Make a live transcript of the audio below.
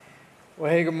Well,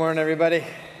 hey, good morning, everybody.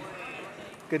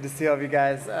 Good to see all of you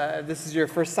guys. If this is your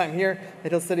first time here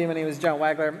at Hill City, my name is John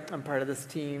Wagler. I'm part of this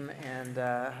team, and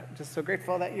just so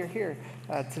grateful that you're here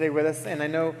today with us. And I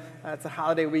know it's a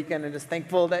holiday weekend, and just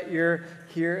thankful that you're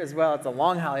here as well. It's a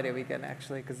long holiday weekend,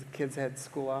 actually, because the kids had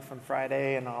school off on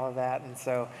Friday and all of that. And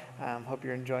so hope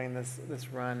you're enjoying this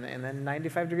run. And then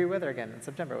 95-degree weather again in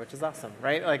September, which is awesome,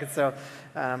 right?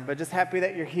 But just happy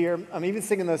that you're here. I'm even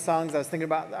singing those songs. I was thinking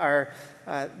about our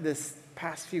this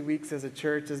past few weeks as a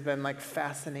church has been like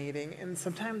fascinating, and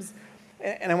sometimes,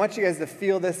 and I want you guys to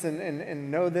feel this and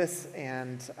know this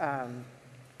and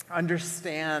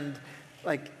understand,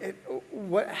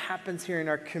 what happens here in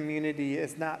our community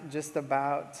is not just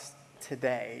about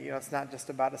today. It's not just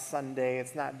about a Sunday.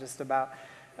 It's not just about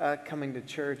coming to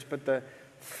church, but the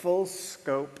full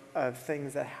scope of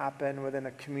things that happen within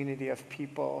a community of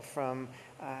people, from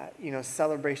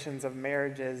celebrations of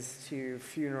marriages to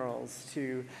funerals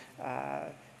to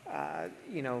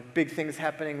big things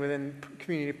happening within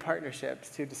community partnerships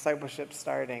to discipleship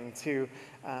starting to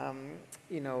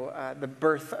the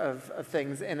birth of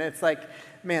things. And it's like,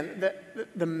 man,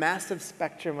 the massive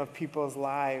spectrum of people's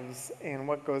lives and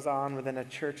what goes on within a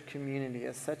church community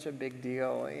is such a big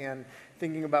deal. And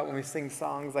thinking about when we sing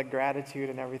songs like gratitude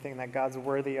and everything, that God's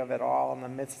worthy of it all in the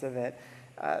midst of it,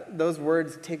 those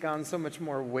words take on so much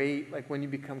more weight, like when you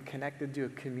become connected to a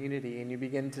community and you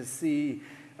begin to see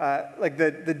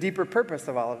the deeper purpose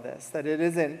of all of this, that it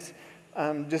isn't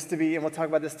just to be, and we'll talk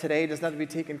about this today, just not to be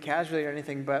taken casually or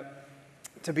anything, but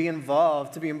to be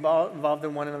involved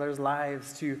in one another's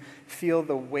lives, to feel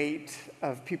the weight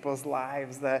of people's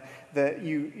lives, that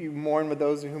you mourn with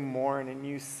those who mourn, and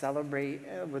you celebrate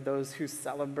with those who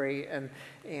celebrate, and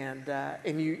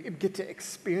you get to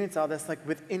experience all this like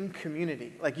within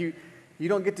community. Like you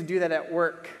don't get to do that at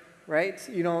work, right?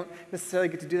 You don't necessarily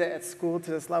get to do that at school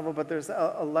to this level, but there's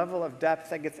a level of depth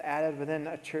that gets added within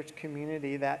a church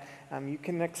community that you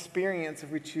can experience if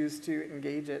we choose to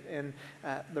engage it in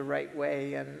the right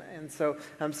way. And so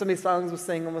some of these songs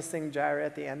we'll sing Jireh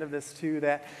at the end of this too,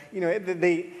 that,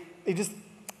 they just,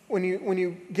 when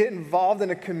you get involved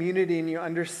in a community and you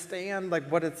understand like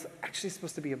what it's actually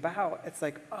supposed to be about, it's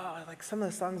like, like some of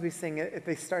the songs we sing,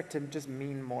 they start to just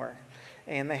mean more.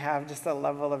 And they have just a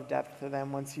level of depth to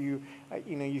them once you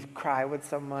cry with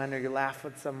someone, or you laugh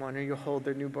with someone, or you hold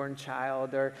their newborn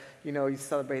child, or, you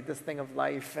celebrate this thing of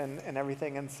life and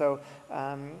everything. And so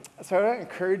I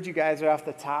encourage you guys right off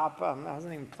the top. I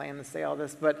wasn't even planning to say all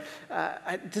this, but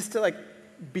just to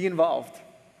be involved,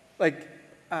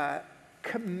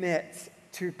 commit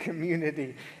to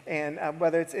community, and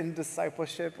whether it's in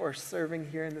discipleship or serving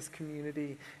here in this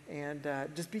community, and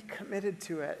just be committed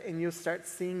to it, and you'll start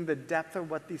seeing the depth of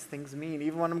what these things mean.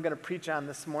 Even what I'm going to preach on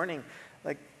this morning,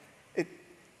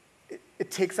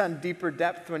 it takes on deeper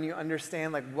depth when you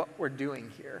understand what we're doing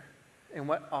here and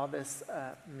what all this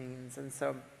means. And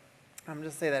so I'm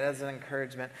just say that as an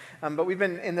encouragement. But we've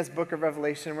been in this book of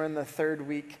Revelation. We're in the third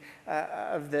week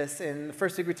of this. In the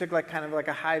first week, we took kind of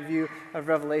a high view of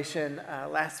Revelation.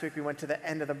 Last week, we went to the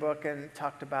end of the book and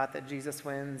talked about that Jesus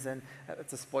wins. And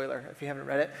it's a spoiler if you haven't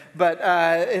read it. But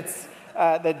it's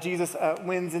that Jesus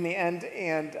wins in the end,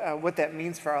 and what that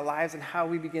means for our lives and how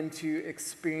we begin to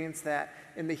experience that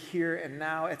in the here and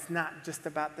now. It's not just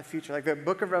about the future. The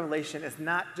book of Revelation is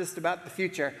not just about the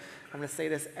future. I'm going to say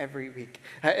this every week.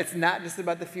 It's not just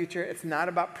about the future. It's not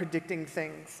about predicting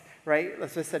things, right?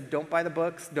 As I said, don't buy the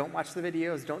books. Don't watch the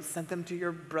videos. Don't send them to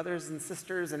your brothers and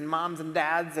sisters and moms and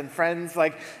dads and friends.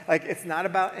 It's not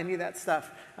about any of that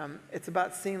stuff. It's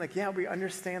about seeing, we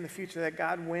understand the future, that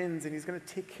God wins, and he's going to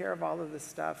take care of all of this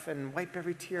stuff and wipe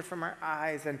every tear from our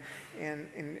eyes and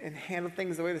handle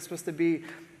things the way they're supposed to be.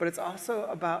 But it's also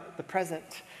about the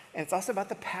present, and it's also about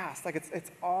the past.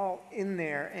 It's all in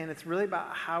there, and it's really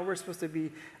about how we're supposed to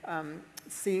be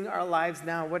seeing our lives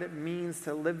now, what it means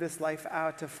to live this life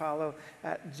out, to follow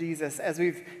Jesus. As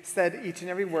we've said each and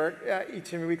every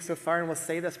week so far, and we'll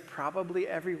say this probably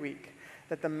every week,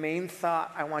 that the main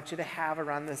thought I want you to have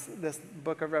around this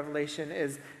book of Revelation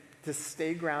is to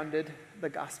stay grounded, the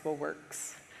gospel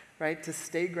works, right? To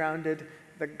stay grounded,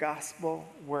 the gospel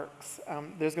works.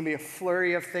 There's going to be a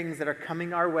flurry of things that are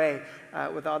coming our way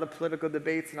with all the political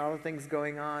debates and all the things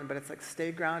going on, but it's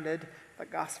stay grounded, the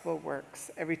gospel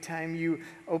works. Every time you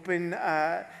open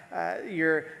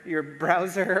your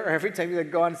browser, or every time you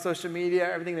go on social media,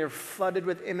 everything, they're flooded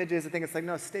with images. I think it's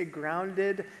no, stay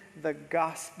grounded, the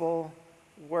gospel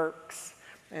works.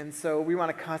 And so we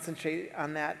want to concentrate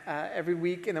on that every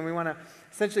week. And then we want to,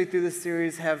 essentially through this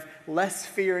series, have less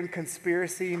fear and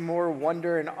conspiracy, more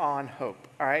wonder and awe and hope.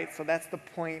 All right? So that's the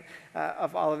point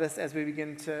of all of this as we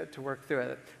begin to work through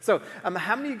it. So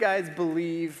how many of you guys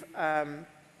believe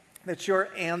that your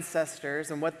ancestors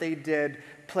and what they did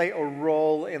play a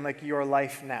role in like your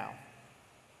life now?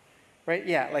 Right?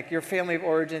 Yeah, like your family of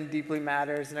origin deeply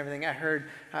matters and everything. I heard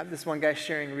this one guy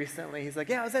sharing recently. He's like,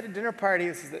 yeah, I was at a dinner party.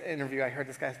 This is the interview. I heard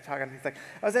this guy talking. He's like,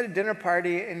 I was at a dinner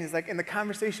party, and he's like, and the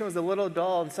conversation was a little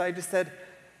dull. And so I just said,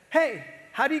 hey,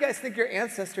 how do you guys think your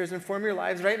ancestors inform your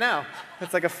lives right now?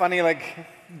 That's like a funny like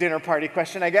dinner party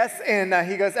question, I guess. And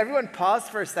he goes, everyone paused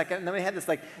for a second, and then we had this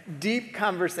like deep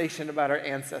conversation about our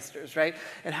ancestors, right?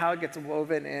 And how it gets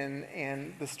woven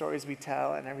in the stories we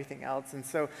tell and everything else. And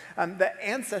so the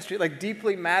ancestry like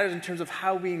deeply matters in terms of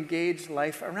how we engage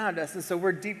life around us. And so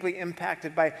we're deeply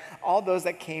impacted by all those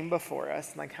that came before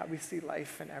us and like how we see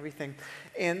life and everything.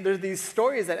 And there's these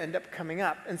stories that end up coming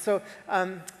up. And so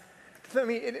let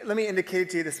me indicate it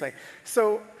to you this way.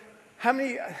 So how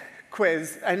many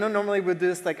quiz, I know normally we'll do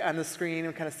this like on the screen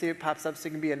and kind of see it pops up so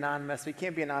you can be anonymous. We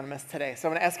can't be anonymous today. So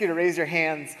I'm going to ask you to raise your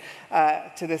hands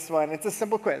to this one. It's a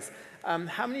simple quiz.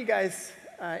 How many of you guys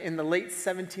in the late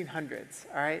 1700s,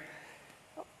 all right,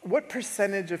 what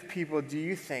percentage of people do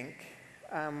you think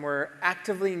were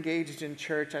actively engaged in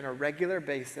church on a regular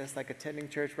basis, like attending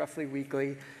church roughly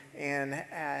weekly, and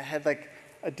had like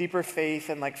a deeper faith,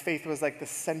 and like faith was like the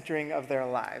centering of their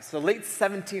lives? So late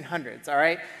 1700s, all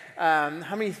right?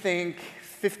 How many think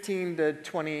 15 to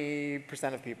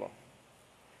 20% of people?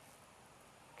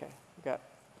 Okay, we've got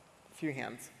a few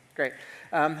hands. Great.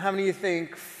 How many of you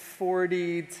think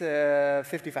 40 to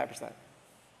 55%?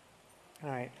 All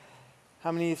right.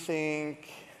 How many of you think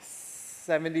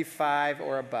 75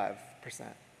 or above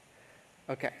percent?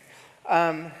 Okay.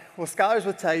 Well, scholars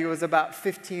will tell you it was about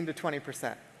 15 to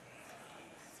 20%.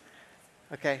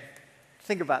 Okay,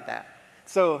 think about that.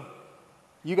 So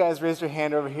you guys raised your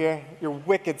hand over here. You're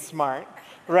wicked smart,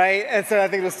 right? And so I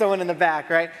think there's someone in the back,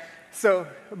 right? So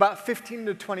about 15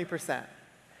 to 20%.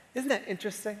 Isn't that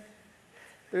interesting?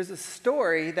 There's a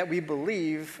story that we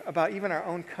believe about even our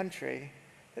own country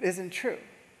that isn't true.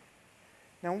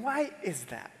 Now, why is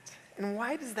that? And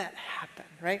why does that happen,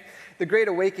 right? The Great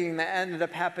Awakening that ended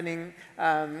up happening,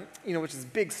 which is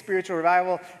big spiritual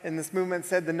revival, and this movement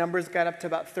said the numbers got up to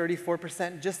about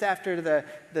 34%. Just after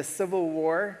the Civil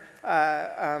War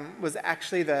was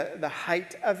actually the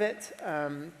height of it,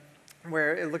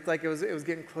 where it looked like it was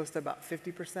getting close to about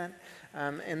 50%.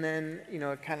 And then,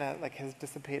 it kind of like has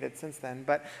dissipated since then.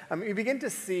 But you begin to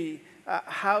see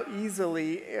how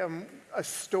easily a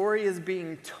story is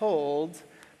being told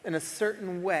in a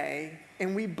certain way,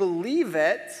 and we believe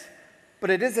it, but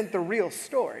it isn't the real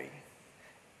story.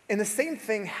 And the same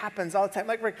thing happens all the time.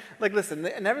 Like listen,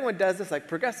 and everyone does this, like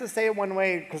progressives say it one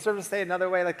way, conservatives say it another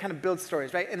way, like kind of build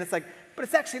stories, right? And it's like, but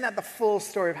it's actually not the full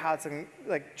story of how it's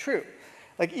like true.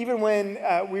 Like even when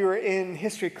we were in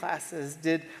history classes,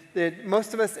 did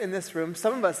most of us in this room,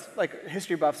 some of us like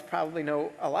history buffs probably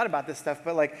know a lot about this stuff,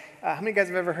 but like how many of you guys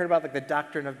have ever heard about like the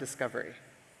doctrine of discovery?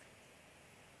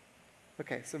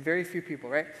 Okay, so very few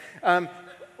people, right?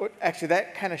 Actually,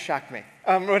 that kind of shocked me.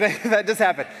 That just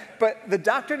happened. But the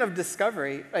doctrine of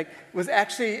discovery, was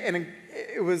actually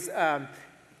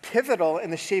pivotal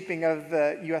in the shaping of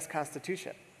the U.S.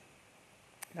 Constitution.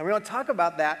 Now, we don't talk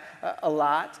about that a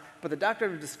lot, but the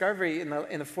doctrine of discovery in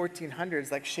the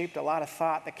 1400s shaped a lot of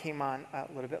thought that came on a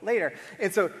little bit later.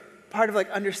 And so part of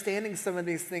understanding some of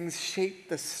these things shaped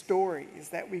the stories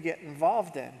that we get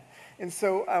involved in. And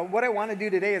so what I want to do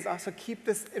today is also keep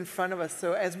this in front of us.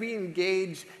 So as we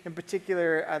engage, in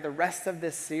particular, the rest of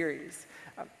this series,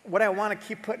 what I want to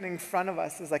keep putting in front of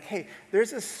us is hey,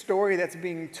 there's a story that's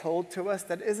being told to us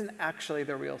that isn't actually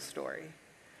the real story.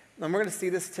 And we're going to see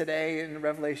this today in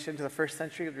Revelation to the first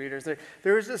century readers.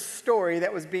 There is a story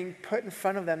that was being put in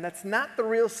front of them that's not the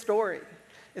real story.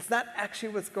 It's not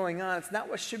actually what's going on. It's not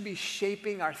what should be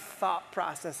shaping our thought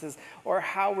processes or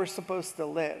how we're supposed to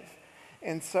live.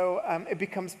 And so it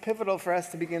becomes pivotal for us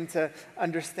to begin to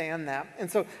understand that.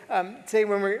 And so today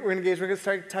when we're engaged, we're going to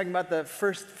start talking about the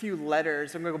first few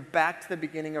letters. I'm going to go back to the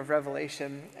beginning of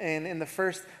Revelation. And in the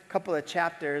first couple of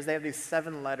chapters, they have these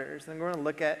 7 letters. And we're going to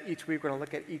look at each week, we're going to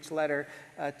look at each letter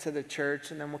to the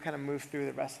church, and then we'll kind of move through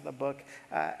the rest of the book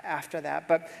after that.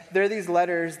 But there are these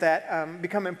letters that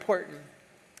become important.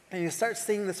 And you start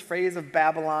seeing this phrase of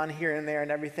Babylon here and there and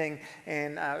everything.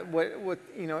 And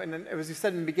and as you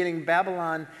said in the beginning,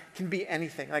 Babylon can be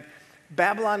anything.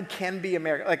 Babylon can be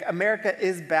America. Like, America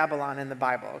is Babylon in the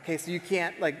Bible, okay? So you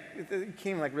can't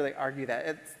even really argue that.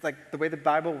 It's like the way the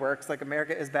Bible works, like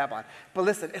America is Babylon. But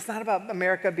listen, it's not about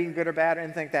America being good or bad or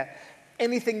anything like that.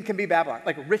 Anything can be Babylon.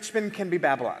 Like, Richmond can be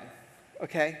Babylon,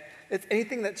 okay? It's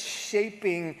anything that's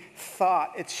shaping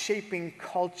thought, it's shaping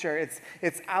culture,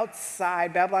 it's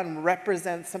outside. Babylon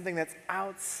represents something that's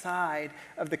outside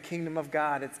of the kingdom of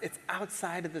God. It's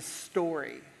outside of the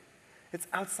story. It's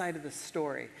outside of the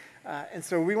story. And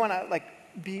so we want to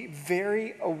be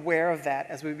very aware of that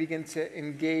as we begin to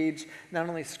engage not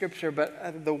only Scripture,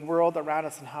 but the world around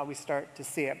us and how we start to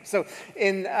see it. So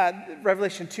in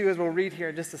Revelation 2, as we'll read here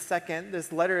in just a second,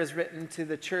 this letter is written to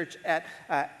the church at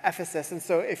Ephesus. And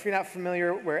so if you're not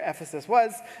familiar where Ephesus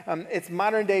was, it's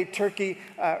modern-day Turkey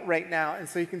right now. And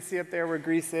so you can see up there where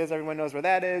Greece is. Everyone knows where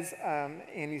that is.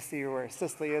 And you see where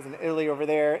Sicily is and Italy over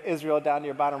there, Israel down to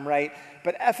your bottom right.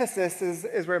 But Ephesus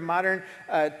is where modern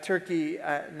Turkey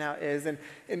now is. And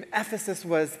Ephesus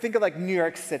was, think of like New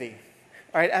York City.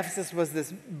 All right, Ephesus was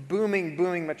this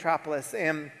booming metropolis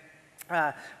and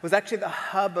was actually the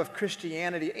hub of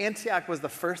Christianity. Antioch was the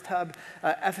first hub.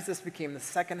 Ephesus became the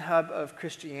second hub of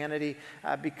Christianity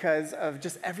because of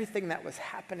just everything that was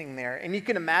happening there. And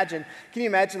can you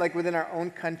imagine like within our own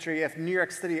country if New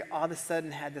York City all of a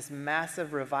sudden had this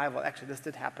massive revival? Actually, this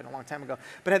did happen a long time ago,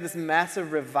 but had this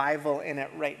massive revival in it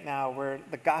right now where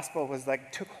the gospel was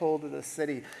took hold of the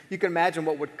city. You can imagine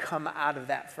what would come out of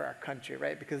that for our country,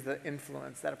 right? Because of the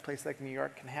influence that a place like New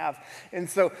York can have. And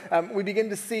so we begin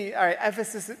to see, all right,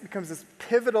 Ephesus becomes this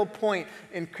pivotal point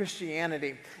in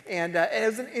Christianity. And it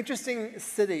was an interesting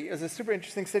city. It was a super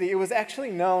interesting city. It was actually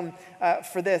known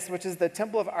for this, which is the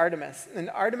Temple of Artemis.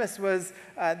 And Artemis was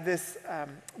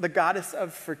the goddess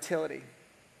of fertility.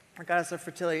 A goddess of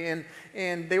fertility,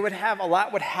 and they would have a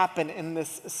lot would happen in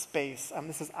this space.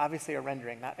 This is obviously a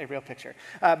rendering, not a real picture,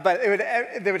 but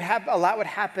a lot would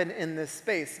happen in this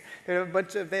space. They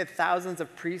had thousands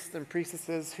of priests and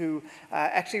priestesses who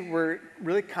actually were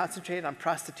really concentrated on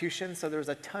prostitution. So there was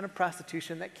a ton of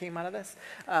prostitution that came out of this.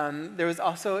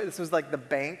 This was like the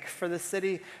bank for the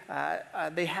city.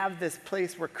 They have this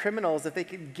place where criminals, if they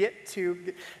could get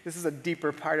to, this is a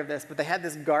deeper part of this, but they had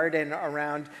this garden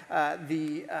around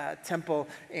the temple,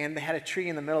 and they had a tree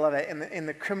in the middle of it, and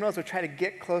the criminals would try to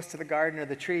get close to the garden or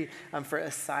the tree for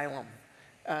asylum.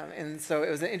 And so it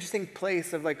was an interesting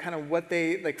place of kind of what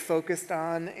they focused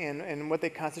on and what they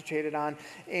concentrated on.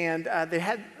 And they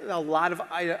had a lot of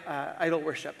idol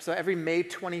worship. So every May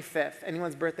 25th,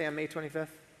 anyone's birthday on May 25th?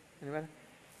 Anybody?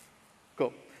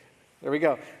 Cool. There we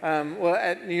go. Well,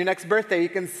 at your next birthday, you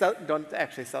can don't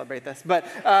actually celebrate this, but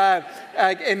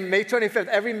in May 25th,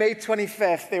 every May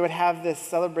 25th, they would have this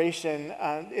celebration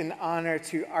in honor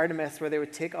to Artemis, where they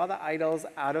would take all the idols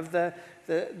out of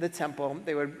the temple.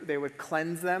 They would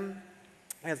cleanse them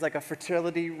as like a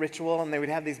fertility ritual, and they would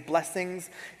have these blessings,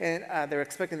 and they were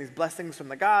expecting these blessings from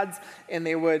the gods, and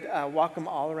they would walk them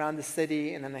all around the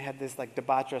city, and then they had these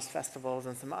debaucherous festivals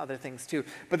and some other things too.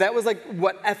 But that was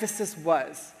what Ephesus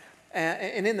was.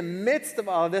 And in the midst of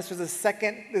all of this was a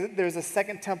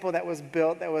second temple that was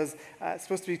built that was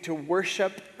supposed to be to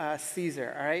worship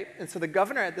Caesar, all right? And so the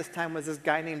governor at this time was this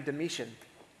guy named Domitian.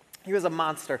 He was a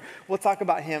monster. We'll talk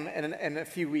about him in a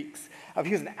few weeks.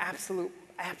 He was an absolute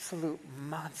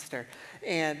monster.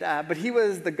 And but he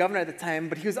was the governor at the time,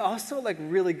 but he was also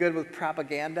really good with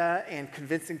propaganda and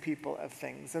convincing people of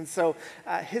things. And so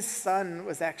his son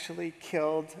was actually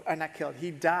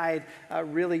he died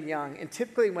really young. And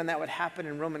typically when that would happen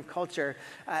in Roman culture,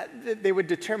 they would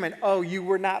determine, oh, you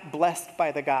were not blessed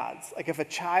by the gods. Like if a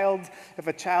child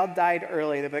died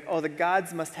early, they'd be like, oh, the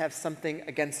gods must have something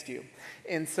against you.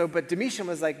 And so, but Domitian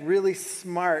was really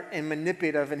smart and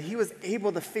manipulative, and he was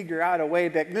able to figure out a way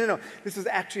that, no, this was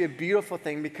actually a beautiful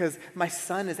thing because my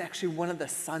son is actually one of the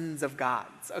sons of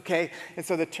gods, okay? And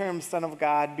so the term son of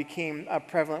God became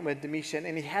prevalent with Domitian,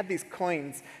 and he had these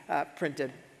coins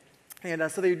printed. And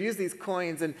so they would use these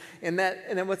coins, and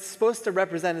then what's supposed to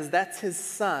represent is that's his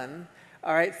son,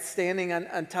 all right, standing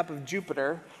on top of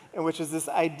Jupiter, which is this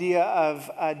idea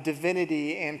of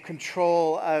divinity and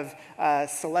control of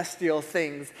celestial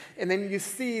things. And then you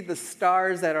see the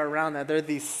stars that are around that. They're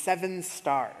these 7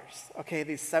 stars, okay,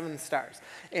 these 7 stars.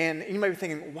 And you might be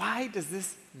thinking, why does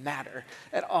this matter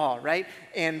at all, right?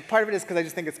 And part of it is because I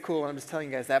just think it's cool, and I'm just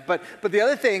telling you guys that. But the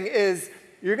other thing is,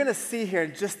 you're going to see here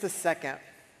in just a second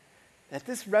that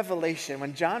this Revelation,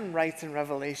 when John writes in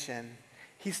Revelation,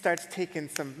 he starts taking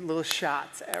some little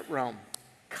shots at Rome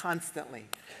constantly.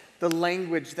 The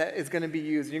language that is going to be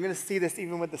used. You're going to see this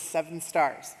even with the 7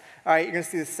 stars. All right, you're going to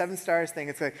see the 7 stars thing.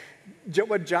 It's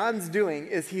what John's doing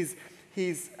is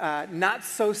he's not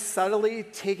so subtly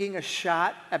taking a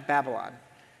shot at Babylon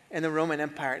and the Roman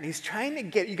Empire. And he's trying to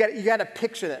get, you got to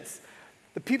picture this.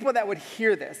 The people that would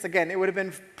hear this, again, it would have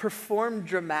been performed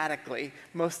dramatically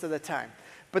most of the time.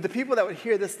 But the people that would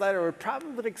hear this letter were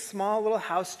probably like small little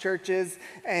house churches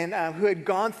and who had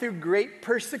gone through great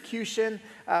persecution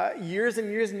years and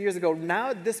years and years ago. Now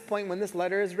at this point when this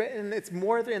letter is written, it's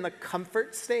more in the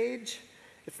comfort stage.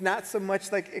 It's not so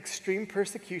much like extreme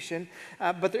persecution,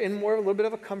 but they're in more a little bit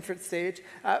of a comfort stage.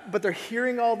 But they're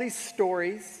hearing all these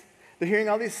stories. They're hearing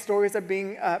all these stories are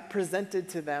being presented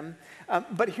to them.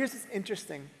 But here's what's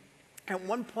interesting. At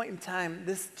one point in time,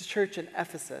 this church in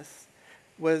Ephesus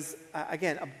was,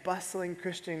 again, a bustling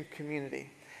Christian community.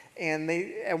 And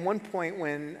they, at one point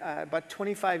when, about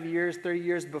 25 years, 30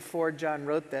 years before John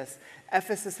wrote this,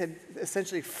 Ephesus had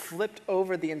essentially flipped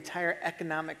over the entire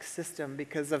economic system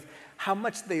because of how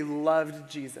much they loved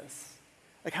Jesus.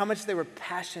 Like how much they were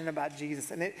passionate about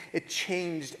Jesus. And it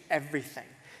changed everything.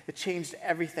 It changed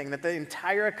everything, that the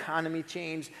entire economy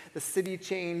changed, the city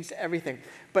changed, everything.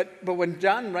 But when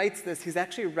John writes this, he's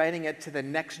actually writing it to the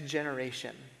next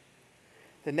generation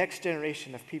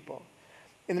of people.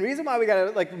 And the reason why we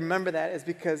got to remember that is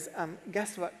because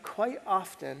guess what? Quite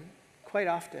often,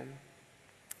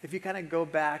 if you kind of go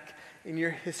back in your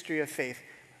history of faith,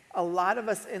 a lot of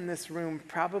us in this room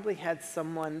probably had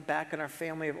someone back in our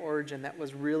family of origin that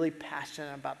was really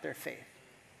passionate about their faith.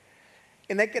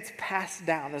 And that gets passed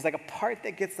down. There's like a part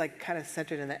that gets kind of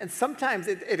centered in that. And sometimes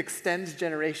it extends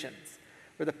generations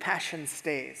where the passion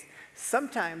stays.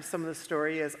 Sometimes some of the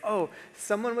story is,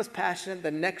 someone was passionate,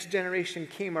 the next generation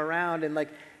came around and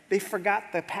they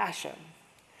forgot the passion.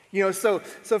 So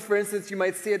for instance, you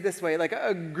might see it this way, like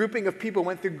a grouping of people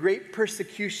went through great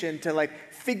persecution to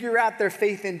figure out their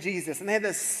faith in Jesus. And they had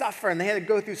to suffer and they had to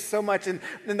go through so much. And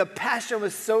then the passion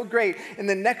was so great. And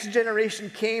the next generation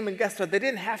came and guess what? They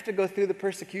didn't have to go through the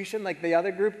persecution like the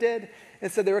other group did. And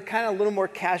so they were kind of a little more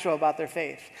casual about their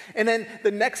faith. And then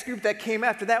the next group that came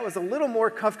after that was a little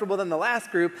more comfortable than the last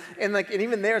group. And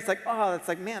even there, it's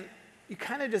man,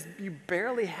 you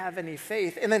barely have any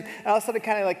faith. And then all of a sudden it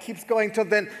kind of keeps going till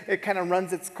then it kind of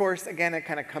runs its course again. It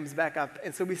kind of comes back up.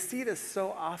 And so we see this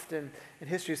so often in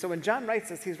history. So when John writes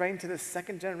this, he's writing to this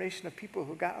second generation of people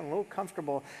who got a little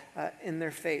comfortable in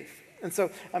their faith. And so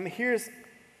here's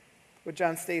what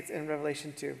John states in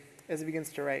Revelation 2 as he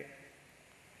begins to write.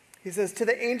 He says, "To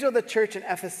the angel of the church in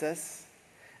Ephesus,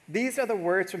 these are the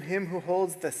words from him who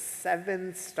holds the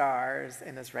 7 stars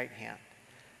in his right hand."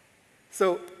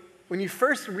 So when you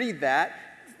first read that,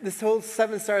 this whole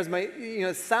 7 stars might,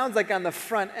 it sounds like on the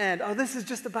front end, this is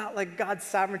just about God's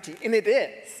sovereignty. And it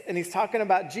is. And he's talking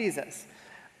about Jesus.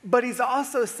 But he's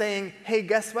also saying, hey,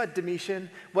 guess what,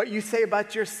 Domitian? What you say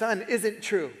about your son isn't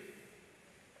true.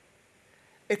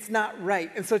 It's not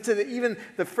right. And so to even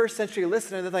the first century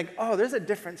listener, they're like, there's a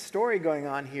different story going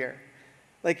on here.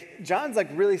 John's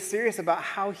really serious about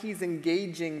how he's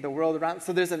engaging the world around.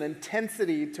 So there's an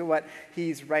intensity to what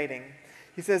he's writing.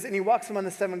 He says, and he walks among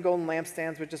the 7 golden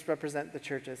lampstands, which just represent the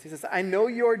churches. He says, "I know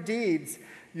your deeds,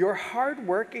 your hard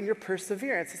work, and your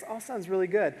perseverance." This all sounds really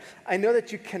good. "I know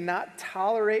that you cannot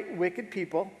tolerate wicked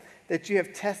people, that you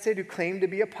have tested who claim to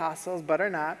be apostles but are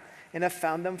not, and have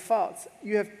found them false.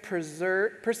 You have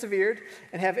persevered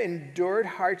and have endured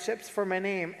hardships for my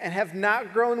name, and have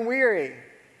not grown weary."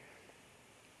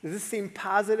 Does this seem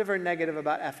positive or negative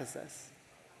about Ephesus?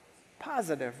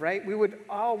 Positive, right? We would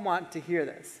all want to hear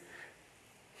this.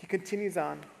 He continues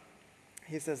on.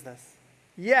 He says this,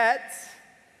 "Yet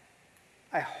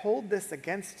I hold this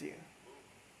against you."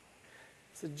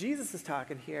 So Jesus is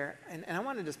talking here, and I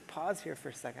want to just pause here for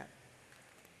a second.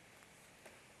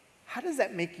 How does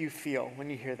that make you feel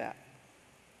when you hear that?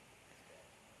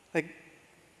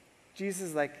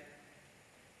 Jesus is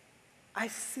I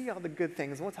see all the good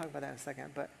things, and we'll talk about that in a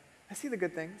second, but I see the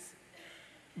good things,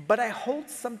 but I hold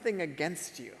something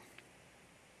against you.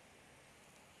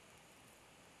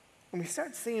 And we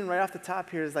start seeing right off the top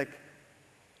here is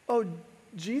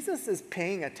Jesus is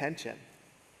paying attention.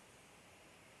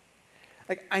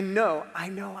 I know.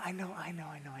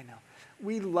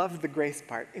 We love the grace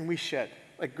part, and we should.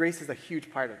 Grace is a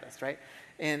huge part of this, right?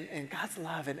 And God's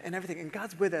love and everything, and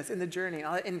God's with us in the journey,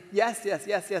 and yes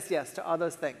to all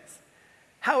those things.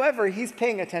 However, he's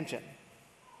paying attention.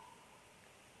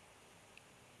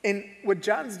 And what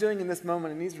John's doing in this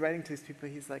moment, and he's writing to these people,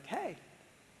 he's like, hey,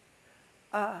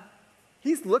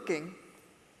 he's looking.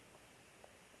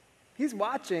 He's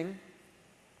watching.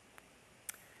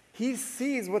 He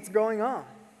sees what's going on.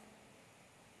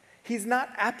 He's not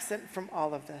absent from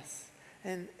all of this.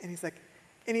 And he's like,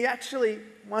 and he actually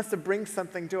wants to bring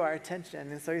something to our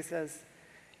attention. And so he says,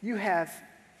 you have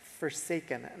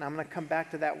forsaken. And I'm going to come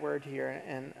back to that word here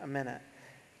in a minute.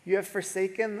 You have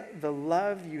forsaken the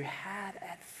love you had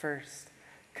at first.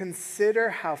 Consider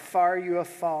how far you have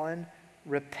fallen.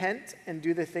 Repent and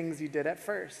do the things you did at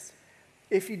first.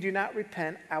 If you do not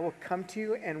repent, I will come to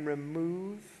you and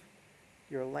remove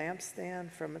your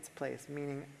lampstand from its place,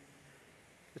 meaning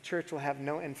the church will have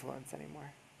no influence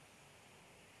anymore.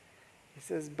 He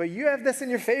says, but you have this in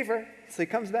your favor. So he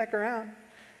comes back around.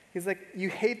 He's like, you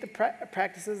hate the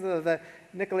practices of the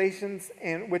Nicolaitans,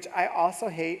 and which I also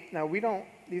hate. Now,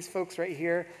 these folks right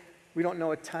here, we don't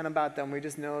know a ton about them. We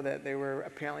just know that they were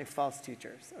apparently false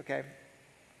teachers, okay?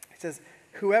 He says,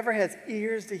 whoever has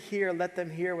ears to hear, let them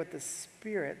hear what the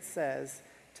Spirit says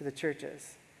to the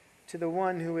churches. To the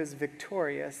one who is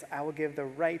victorious, I will give the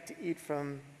right to eat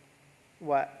from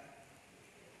what?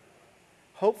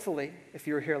 Hopefully, if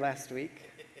you were here last week,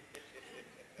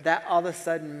 that all of a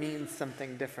sudden means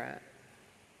something different.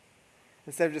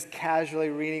 Instead of just casually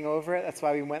reading over it, that's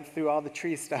why we went through all the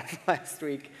tree stuff last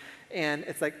week. And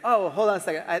it's like, oh, hold on a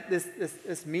second,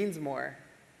 this means more.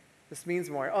 This means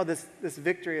more. Oh, this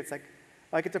victory, it's like,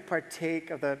 I get to partake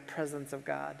of the presence of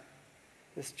God,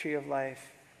 this tree of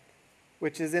life,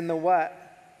 which is in the what?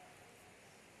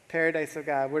 Paradise of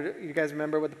God. You guys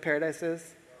remember what the paradise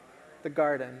is? The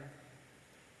garden.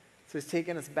 So he's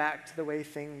taking us back to the way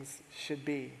things should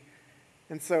be.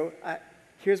 And so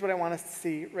here's what I want us to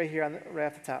see right here right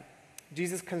off the top.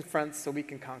 Jesus confronts so we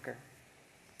can conquer.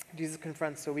 Jesus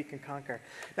confronts so we can conquer.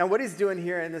 Now what he's doing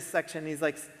here in this section,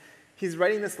 he's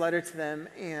writing this letter to them,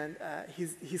 and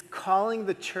he's calling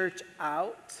the church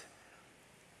out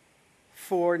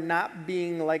for not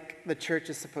being like the church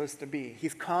is supposed to be.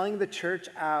 He's calling the church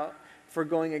out for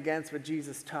going against what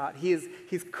Jesus taught. He's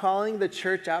calling the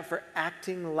church out for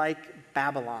acting like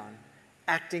Babylon,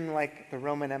 acting like the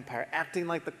Roman Empire, acting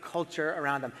like the culture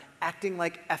around them, acting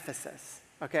like Ephesus,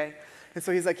 okay? And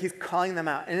so he's calling them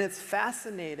out. And it's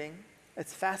fascinating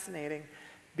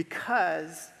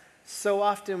because so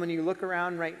often when you look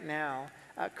around right now,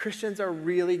 Christians are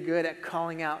really good at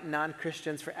calling out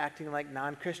non-Christians for acting like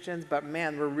non-Christians, but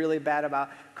man, we're really bad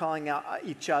about calling out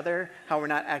each other how we're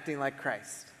not acting like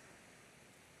Christ.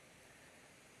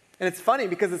 And it's funny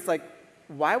because it's like,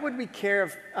 why would we care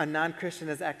if a non-Christian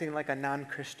is acting like a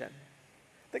non-Christian?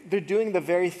 They're doing the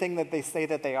very thing that they say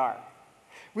that they are.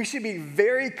 We should be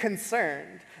very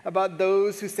concerned about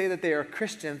those who say that they are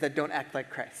Christians that don't act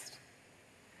like Christ,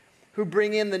 who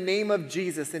bring in the name of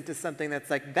Jesus into something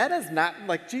that's like, that is not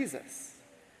like Jesus.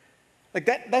 Like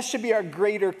that should be our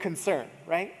greater concern,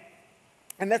 right?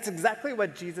 And that's exactly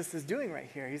what Jesus is doing right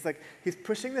here. He's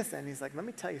pushing this in. He's like, let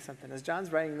me tell you something. As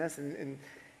John's writing this, and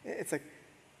it's like,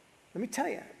 let me tell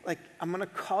you, like, I'm going to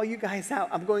call you guys out.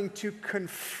 I'm going to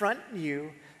confront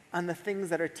you on the things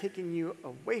that are taking you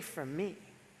away from me.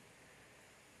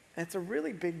 And it's a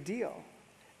really big deal.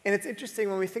 And it's interesting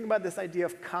when we think about this idea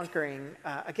of conquering,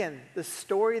 again, the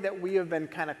story that we have been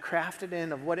kind of crafted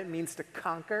in of what it means to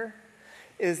conquer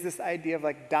is this idea of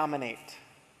like dominate,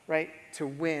 right? To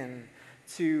win,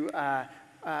 to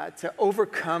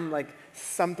overcome like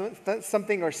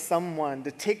something or someone,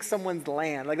 to take someone's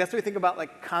land. Like that's what we think about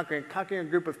like conquering a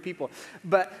group of people.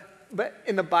 But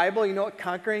in the Bible, you know what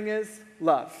conquering is?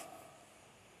 Love.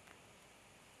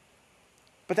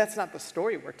 But that's not the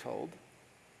story we're told.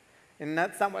 And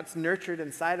that's not what's nurtured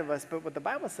inside of us. But what the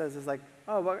Bible says is like,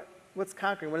 oh, what's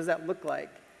conquering? What does that look like?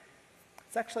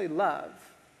 It's actually love.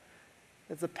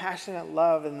 It's a passionate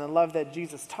love, and the love that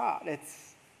Jesus taught.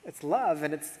 It's love,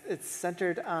 and it's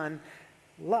centered on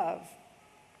love.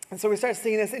 And so we start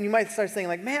seeing this, and you might start saying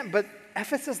like, man, but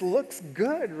Ephesus looks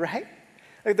good, right?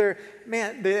 Like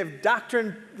they have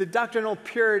the doctrinal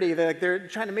purity. They're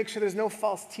trying to make sure there's no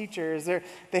false teachers.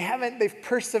 They've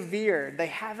persevered. They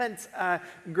haven't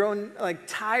grown like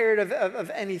tired of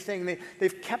anything.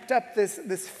 They've kept up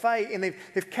this fight, and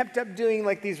they've kept up doing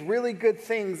like these really good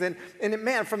things. And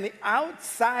man, from the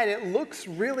outside, it looks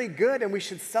really good, and we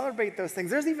should celebrate those things.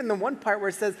 There's even the one part where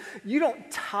it says, you don't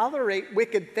tolerate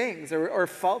wicked things or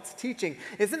false teaching.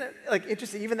 Isn't it like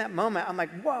interesting? Even that moment, I'm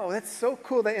like, whoa, that's so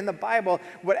cool that in the Bible,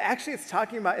 what actually it's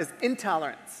talking about is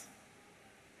intolerance.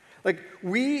 Like,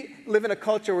 we live in a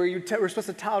culture where we're supposed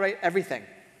to tolerate everything.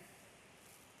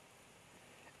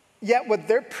 Yet what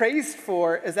they're praised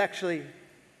for is actually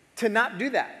to not do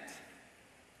that.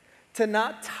 To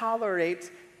not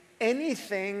tolerate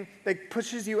anything that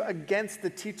pushes you against the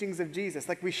teachings of Jesus.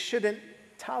 Like, we shouldn't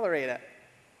tolerate it.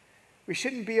 We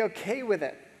shouldn't be okay with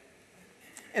it.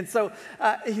 And so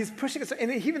he's pushing us, and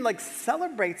he even like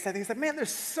celebrates that. He's like, man,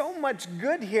 there's so much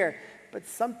good here, but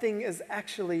something is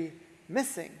actually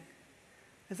missing.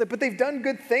 It's like, but they've done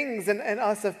good things and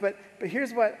all stuff, but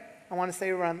here's what I want to say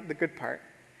around the good part.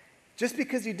 Just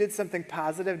because you did something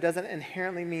positive doesn't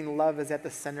inherently mean love is at the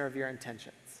center of your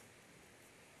intentions.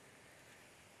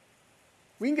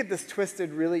 We can get this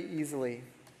twisted really easily.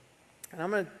 And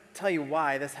I'm going to tell you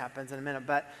why this happens in a minute.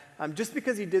 But just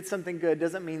because you did something good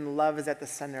doesn't mean love is at the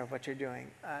center of what you're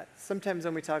doing. Sometimes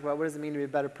when we talk about what does it mean to be a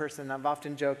better person, I've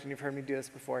often joked, and you've heard me do this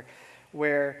before,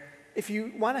 where if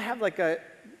you want to have like a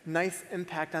nice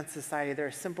impact on society, there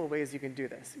are simple ways you can do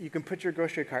this. You can put your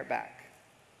grocery cart back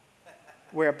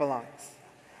where it belongs,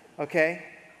 okay?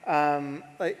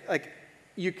 Like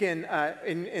you can,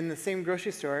 in the same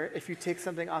grocery store, if you take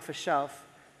something off a shelf,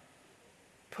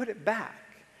 put it back.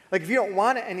 Like if you don't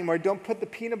want it anymore, don't put the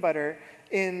peanut butter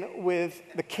in with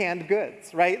the canned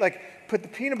goods, right? Like put the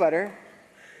peanut butter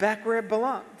back where it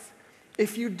belongs.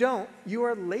 If you don't, you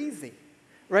are lazy,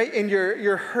 right? And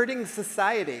you're hurting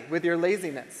society with your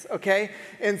laziness, okay?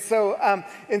 And so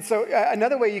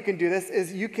another way you can do this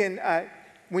is you can,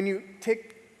 when you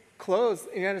take clothes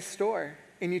and you're at a store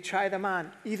and you try them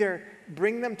on, either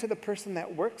bring them to the person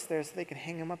that works there so they can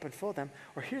hang them up and fold them,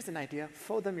 or here's an idea,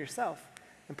 fold them yourself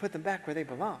and put them back where they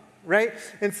belong, right?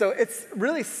 And so it's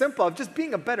really simple of just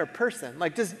being a better person.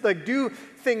 Like just like do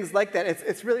things like that.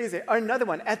 It's really easy. Or another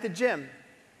one, at the gym.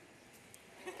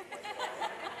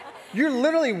 You're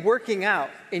literally working out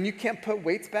and you can't put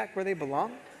weights back where they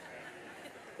belong.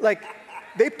 Like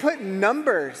they put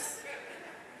numbers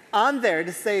on there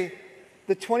to say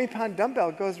the 20-pound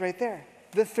dumbbell goes right there.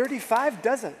 The 35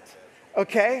 doesn't,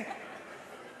 okay?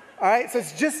 All right, so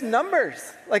it's just numbers.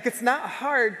 Like it's not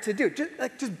hard to do.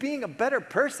 Just being a better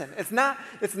person. It's not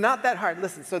that hard.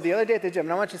 Listen, so the other day at the gym,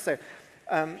 and I want you to say,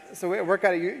 so we work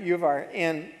out at U of R,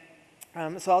 and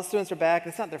so all the students are back, and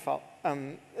it's not their fault.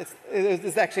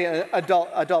 It's actually an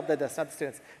adult that does, not the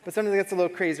students. But sometimes it gets a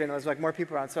little crazier, and there's like more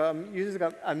people around. So I'm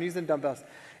using dumbbells,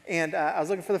 and I was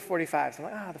looking for the 45s. I'm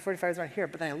like, the 45s aren't here.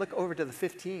 But then I look over to the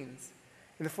 15s,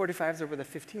 and the 45s are where the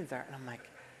 15s are, and I'm like,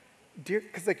 dear,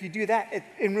 because like you do that,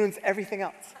 it ruins everything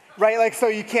else, right? Like so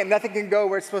nothing can go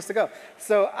where it's supposed to go.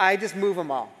 So I just move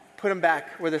them all, put them back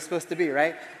where they're supposed to be,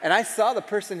 right? And I saw the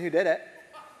person who did it,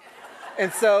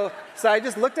 and so I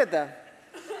just looked at them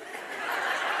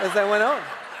as I went on.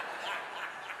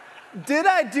 Did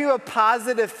I do a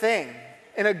positive thing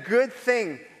and a good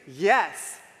thing?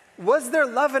 Yes. Was there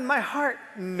love in my heart?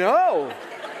 No,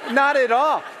 not at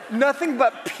all. Nothing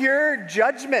but pure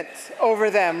judgment over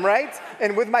them, right?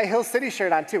 And with my Hill City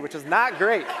shirt on too, which is not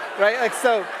great, right? Like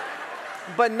so,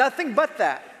 but nothing but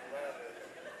that.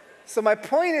 So my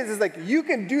point is like you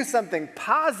can do something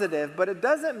positive, but it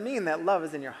doesn't mean that love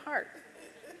is in your heart.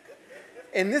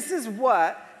 And this is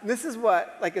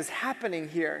what like is happening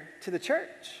here to the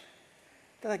church.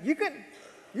 They're like, you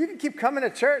can keep coming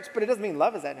to church, but it doesn't mean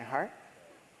love is in your heart.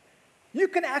 You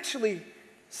can actually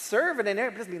serve in an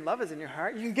area, but it doesn't mean love is in your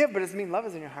heart. You can give, but it doesn't mean love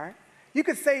is in your heart. You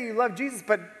could say you love Jesus,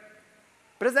 but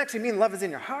it doesn't actually mean love is in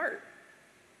your heart.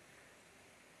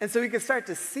 And so we can start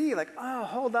to see like, oh,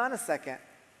 hold on a second.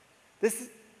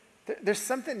 There's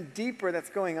something deeper that's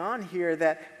going on here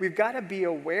that we've got to be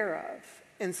aware of.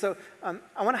 And so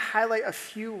I want to highlight a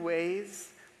few ways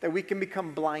that we can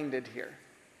become blinded here.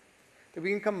 That we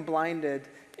can become blinded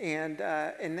and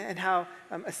how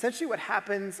essentially what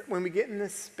happens when we get in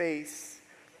this space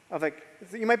of like,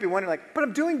 you might be wondering like, but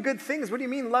I'm doing good things. What do you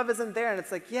mean love isn't there? And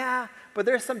it's like, yeah, but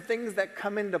there's some things that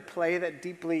come into play that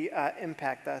deeply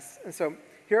impact us. And so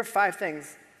here are 5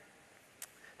 things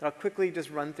that I'll quickly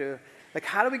just run through. Like,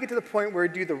 how do we get to the point where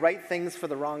we do the right things for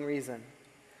the wrong reason?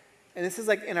 And this is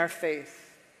like in our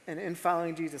faith and in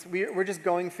following Jesus. We're just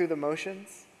going through the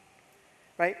motions,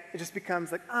 right? It just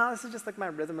becomes like, this is just like my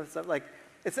rhythm of stuff. Like,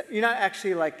 you're not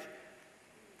actually like,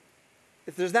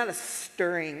 there's not a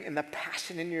stirring in the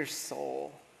passion in your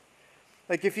soul.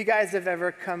 Like if you guys have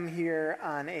ever come here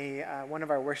on one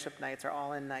of our worship nights or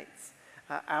all-in nights,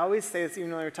 I always say this, even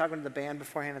when we were talking to the band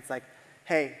beforehand, it's like,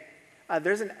 hey,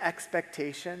 there's an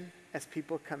expectation as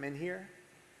people come in here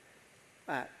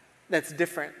that's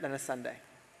different than a Sunday.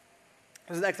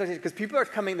 There's an expectation because people are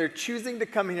coming, they're choosing to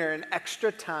come here an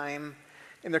extra time,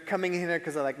 and they're coming in here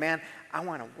because they're like, man, I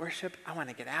want to worship, I want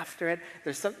to get after it.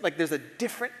 There's a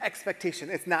different expectation.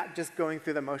 It's not just going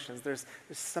through the motions. There's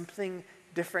something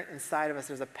different inside of us.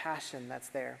 There's a passion that's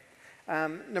there.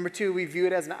 Number 2, we view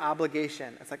it as an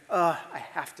obligation. It's like, I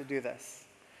have to do this.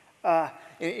 And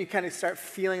you kind of start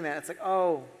feeling that. It's like,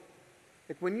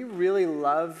 like when you really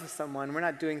love someone, we're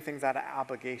not doing things out of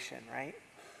obligation, right?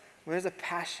 When there's a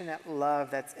passionate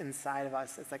love that's inside of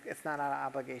us, it's like it's not out of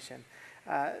obligation.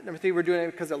 Number 3, we're doing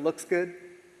it because it looks good.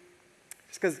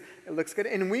 Just because it looks good.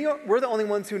 And we're the only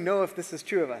ones who know if this is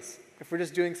true of us. if we're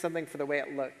just doing something for the way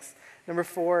it looks. Number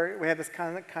 4, we have this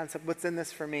kind of concept, what's in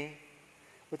this for me?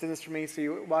 What's in this for me? So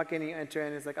you walk in, you enter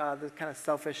in, it's like, oh, this kind of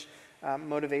selfish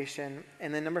motivation.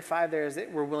 And then number 5 there is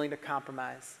that we're willing to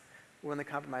compromise. We're willing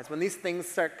to compromise. When these things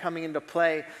start coming into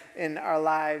play in our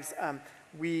lives,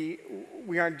 we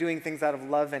aren't doing things out of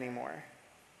love anymore.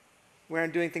 We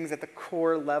aren't doing things at the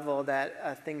core level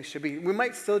that things should be. We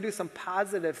might still do some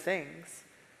positive things,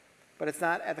 but it's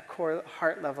not at the core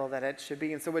heart level that it should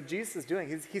be. And so what Jesus is doing,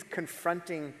 he's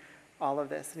confronting all of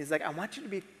this. And he's like, I want you to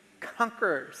be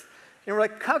conquerors. And we're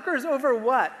like, conquerors over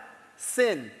what?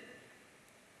 Sin.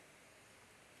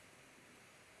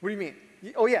 What do you mean?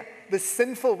 Oh yeah, the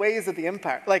sinful ways of the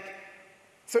empire. Like,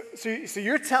 so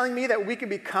you're telling me that we can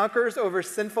be conquerors over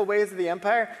sinful ways of the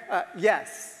empire?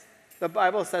 Yes, the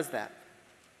Bible says that.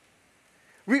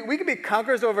 We can be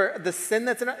conquerors over the sin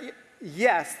that's in our...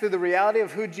 Yes, through the reality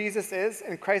of who Jesus is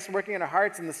and Christ working in our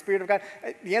hearts and the Spirit of God.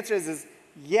 The answer is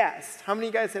yes. How many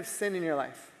of you guys have sin in your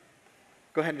life?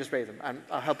 Go ahead and just raise them.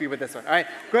 I'll help you with this one. All right,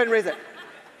 go ahead and raise it.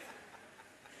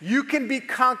 You can be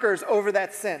conquerors over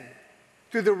that sin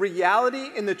through the reality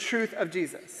and the truth of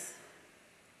Jesus.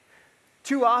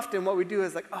 Too often what we do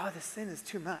is like, oh, the sin is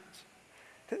too much.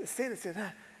 The sin is too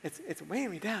much. It's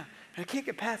weighing me down. I can't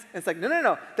get past it. It's like,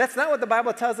 no. That's not what the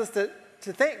Bible tells us to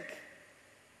think.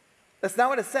 That's not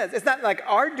what it says. It's not like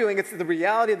our doing. It's the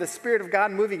reality of the Spirit of God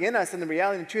moving in us and the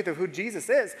reality and the truth of who Jesus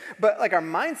is. But like our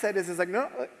mindset is like, no,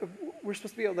 we're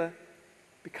supposed to be able to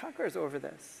be conquerors over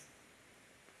this.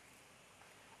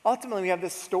 Ultimately, we have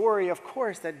this story, of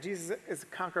course, that Jesus is a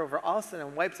conqueror over all sin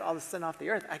and wipes all the sin off the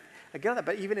earth. I get that.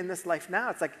 But even in this life now,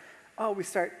 it's like, oh, we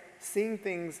start seeing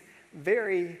things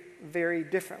very, very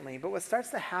differently. But what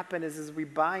starts to happen is we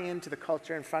buy into the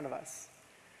culture in front of us.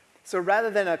 So rather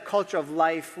than a culture of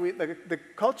life, the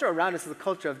culture around us is a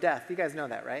culture of death. You guys know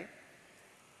that, right?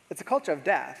 It's a culture of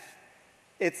death.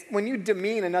 It's when you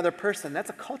demean another person,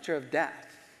 that's a culture of death.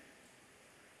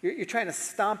 You're trying to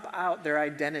stomp out their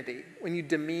identity when you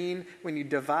demean, when you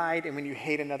divide, and when you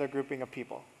hate another grouping of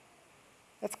people.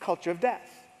 That's a culture of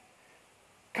death.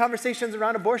 Conversations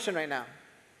around abortion right now,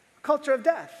 culture of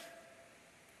death.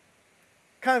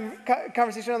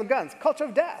 Conversation on the guns, culture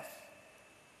of death.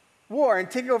 War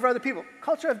and taking over other people,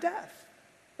 culture of death.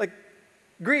 Like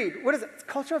greed, what is it? It's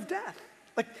culture of death.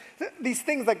 Like these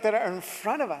things like that are in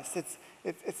front of us.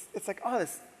 It's like, oh,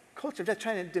 this culture of death,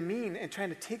 trying to demean and trying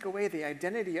to take away the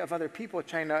identity of other people,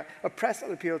 trying to oppress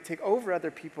other people, take over other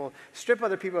people, strip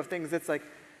other people of things. It's like,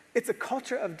 it's a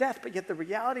culture of death, but yet the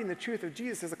reality and the truth of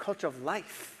Jesus is a culture of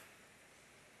life.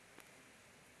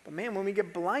 But man, when we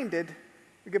get blinded,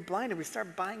 we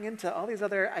start buying into all these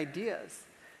other ideas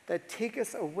that take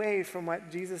us away from what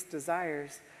Jesus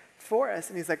desires for us.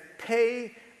 And he's like,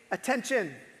 pay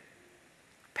attention.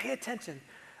 Pay attention.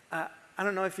 I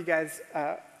don't know if you guys,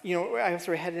 I guess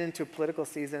we're headed into a political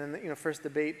season, and first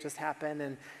debate just happened,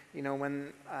 and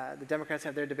when the Democrats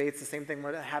have their debates, the same thing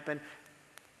would happen.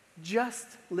 Just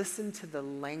listen to the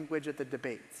language of the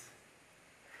debates.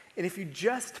 And if you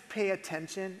just pay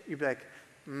attention, you'd be like,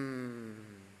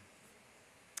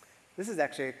 this is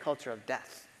actually a culture of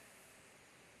death.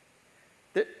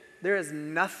 There is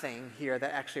nothing here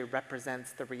that actually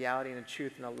represents the reality and the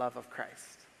truth and the love of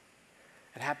Christ.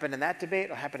 It happened in that debate.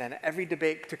 It'll happen in every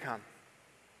debate to come.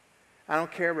 I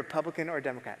don't care, Republican or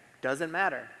Democrat. Doesn't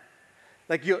matter.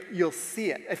 Like you'll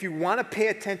see it. If you want to pay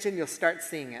attention, you'll start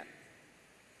seeing it.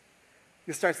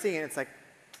 You'll start seeing it. It's like,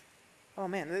 oh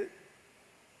man.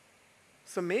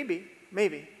 So maybe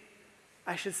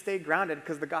I should stay grounded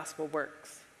because the gospel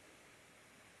works.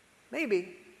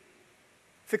 Maybe.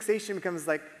 Fixation becomes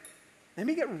like, let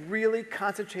me get really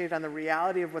concentrated on the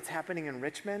reality of what's happening in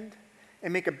Richmond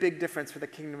and make a big difference for the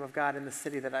kingdom of God in the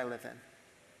city that I live in.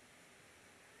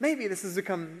 Maybe this has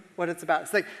become what it's about.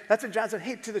 It's like, that's what John said,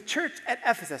 hey, to the church at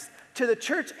Ephesus, to the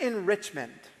church in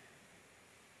Richmond.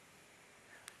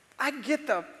 I get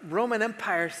the Roman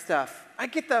Empire stuff. I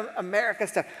get the America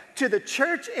stuff. To the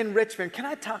church in Richmond, can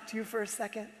I talk to you for a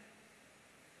second?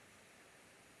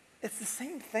 It's the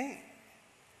same thing.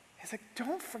 It's like,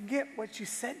 don't forget what you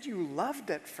said you loved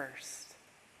at first.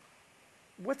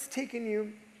 What's taking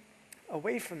you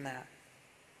away from that?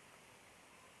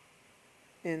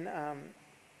 In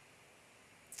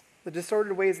the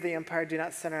disordered ways of the empire do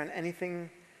not center on anything,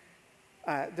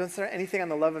 don't center anything on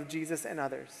the love of Jesus and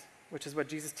others, which is what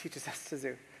Jesus teaches us to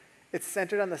do. It's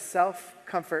centered on the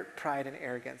self-comfort, pride, and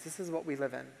arrogance. This is what we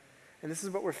live in. And this is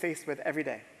what we're faced with every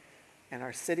day. In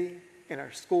our city, in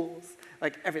our schools,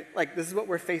 this is what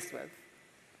we're faced with.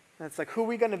 And it's like, who are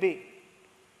we going to be?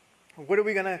 What are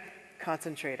we going to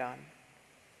concentrate on?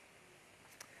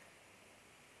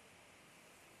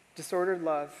 Disordered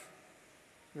love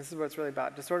This is what it's really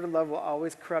about. Disordered love will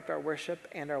always corrupt our worship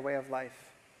and our way of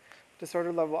life.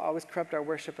 Disordered love will always corrupt our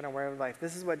worship and our way of life.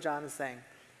 This is what John is saying.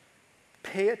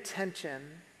 Pay attention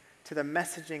to the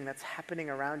messaging that's happening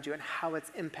around you and how it's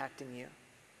impacting you.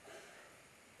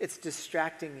 It's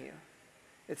distracting you.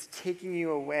 It's taking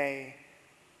you away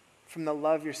from the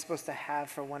love you're supposed to have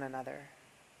for one another.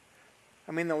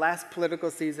 I mean, the last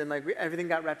political season, everything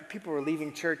got wrapped. People were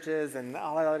leaving churches and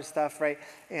all that other stuff, right?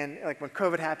 And when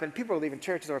COVID happened, people were leaving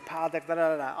churches or politics,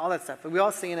 all that stuff. But we've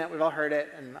all seen it, we've all heard it,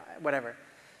 and whatever.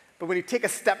 But when you take a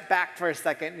step back for a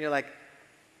second, and you're like,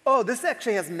 oh, this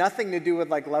actually has nothing to do with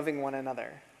loving one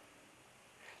another.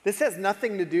 This has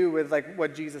nothing to do with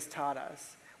what Jesus taught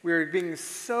us. We're being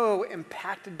so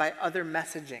impacted by other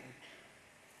messaging,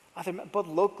 both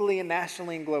locally and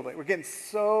nationally and globally. We're getting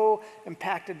so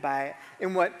impacted by it.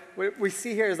 And what we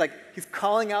see here is he's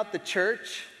calling out the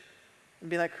church and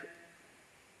be like,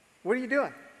 what are you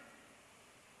doing?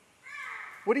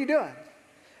 What are you doing?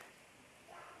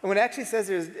 And what it actually says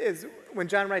is when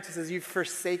John writes, he says, you've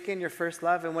forsaken your first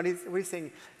love. And what he's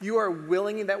saying, you are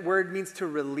willingly, that word means to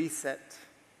release it.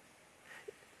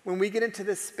 When we get into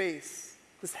this space,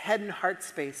 this head and heart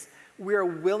space, we are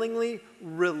willingly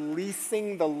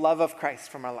releasing the love of Christ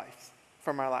from our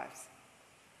lives.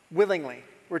 Willingly.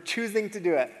 We're choosing to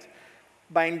do it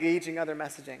by engaging other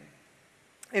messaging.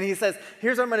 And he says,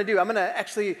 here's what I'm going to do. I'm going to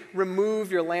actually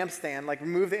remove your lampstand,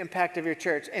 remove the impact of your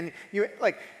church. And you,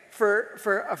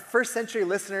 for a first century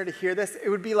listener to hear this, it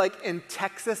would be in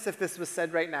Texas if this was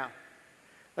said right now.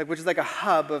 Which is a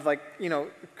hub of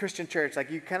Christian church.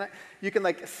 You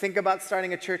can think about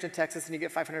starting a church in Texas and you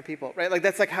get 500 people, right?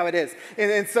 That's how it is.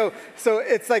 And so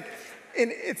it's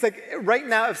right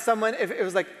now if it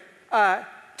was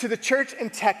to the church in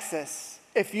Texas,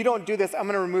 if you don't do this, I'm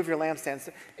going to remove your lampstands.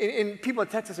 And people in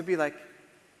Texas would be like,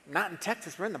 not in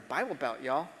Texas, we're in the Bible Belt,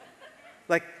 y'all.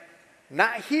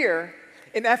 Not here.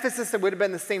 In Ephesus, it would have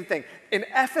been the same thing. In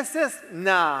Ephesus,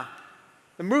 nah.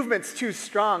 The movement's too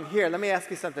strong here. Let me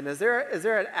ask you something. Is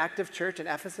there an active church in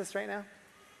Ephesus right now?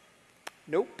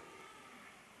 Nope.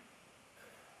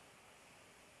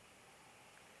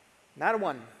 Not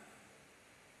one.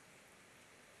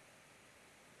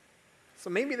 So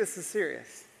maybe this is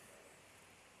serious.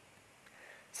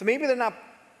 So maybe it's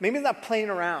not playing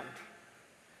around.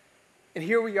 And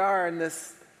here we are in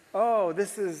this,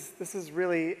 this is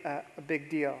really a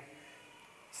big deal.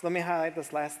 So let me highlight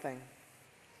this last thing.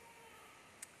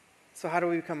 So how do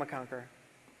we become a conqueror?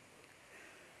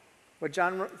 What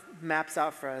John maps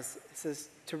out for us says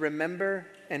to remember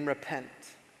and repent.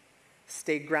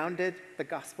 Stay grounded, the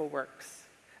gospel works.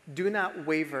 Do not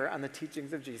waver on the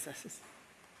teachings of Jesus.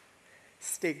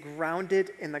 Stay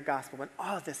grounded in the gospel. When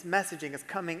all of this messaging is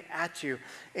coming at you,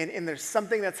 and there's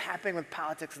something that's happening with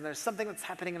politics, and there's something that's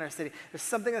happening in our city, there's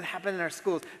something that's happening in our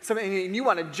schools, and you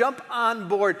want to jump on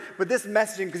board with this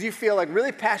messaging because you feel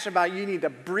really passionate about it, you need to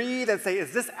breathe and say,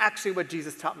 is this actually what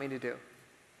Jesus taught me to do?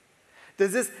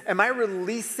 Am I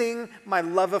releasing my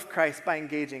love of Christ by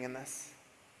engaging in this?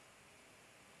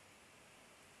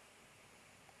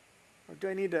 Or do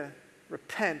I need to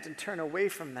repent and turn away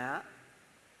from that?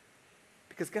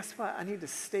 Because guess what? I need to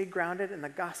stay grounded in the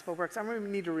gospel works. I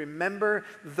need to remember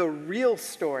the real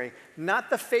story, not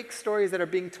the fake stories that are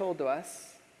being told to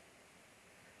us.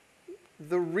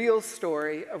 The real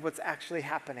story of what's actually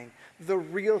happening. The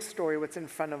real story, what's in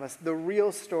front of us. The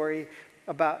real story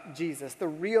about Jesus. The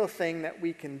real thing that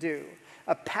we can do.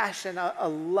 A passion, a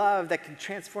love that can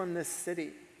transform this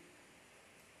city.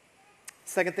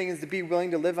 Second thing is to be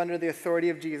willing to live under the authority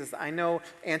of Jesus. I know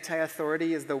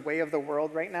anti-authority is the way of the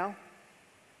world right now.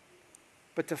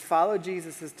 But to follow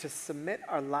Jesus is to submit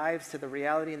our lives to the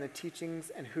reality and the teachings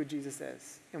and who Jesus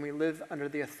is. And we live under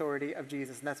the authority of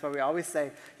Jesus. And that's why we always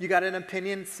say, you got an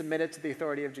opinion, submit it to the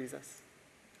authority of Jesus.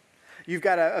 You've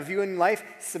got a view in life,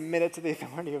 submit it to the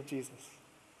authority of Jesus.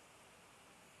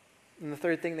 And the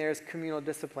third thing there is communal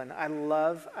discipline. I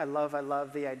love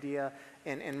the idea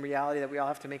and reality that we all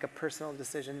have to make a personal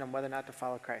decision on whether or not to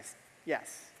follow Christ.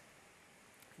 Yes.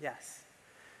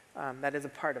 That is a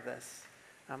part of this.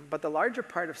 But the larger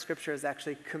part of Scripture is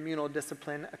actually communal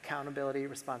discipline, accountability,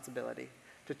 responsibility,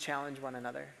 to challenge one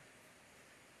another.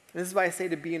 And this is why I say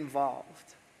to be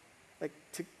involved,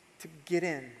 to get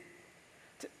in,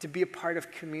 to be a part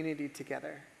of community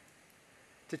together,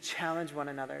 to challenge one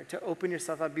another, to open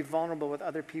yourself up, be vulnerable with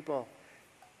other people.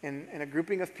 In a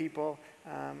grouping of people,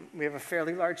 we have a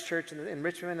fairly large church in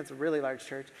Richmond. It's a really large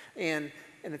church, and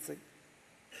it's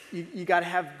you got to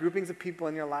have groupings of people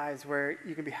in your lives where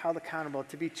you can be held accountable,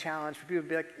 to be challenged, for people to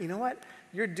be like, you know what,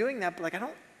 you're doing that, but I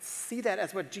don't see that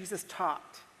as what Jesus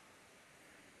taught.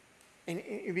 And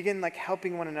you begin like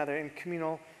helping one another in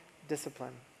communal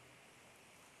discipline.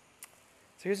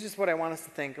 So here's just what I want us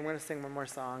to think. I'm going to sing one more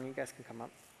song. You guys can come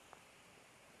up.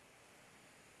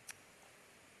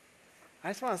 I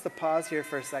just want us to pause here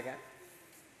for a second.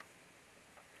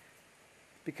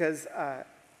 Because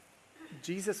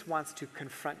Jesus wants to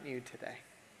confront you today.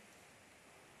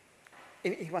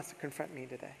 And he wants to confront me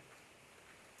today.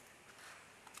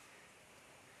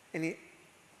 And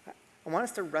I want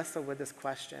us to wrestle with this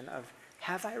question of,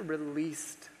 have I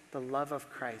released the love of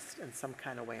Christ in some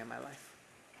kind of way in my life?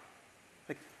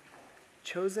 Like,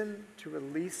 chosen to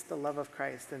release the love of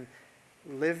Christ and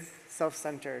live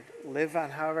self-centered, live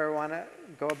on however I want to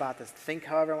go about this, think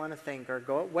however I want to think, or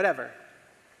go whatever.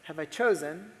 Have I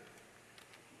chosen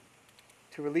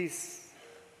to release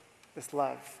this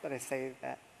love that I say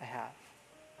that I have?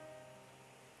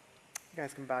 You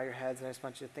guys can bow your heads, and I just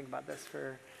want you to think about this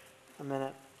for a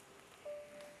minute.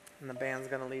 And the band's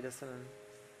going to lead us in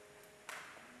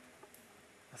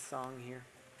a song here.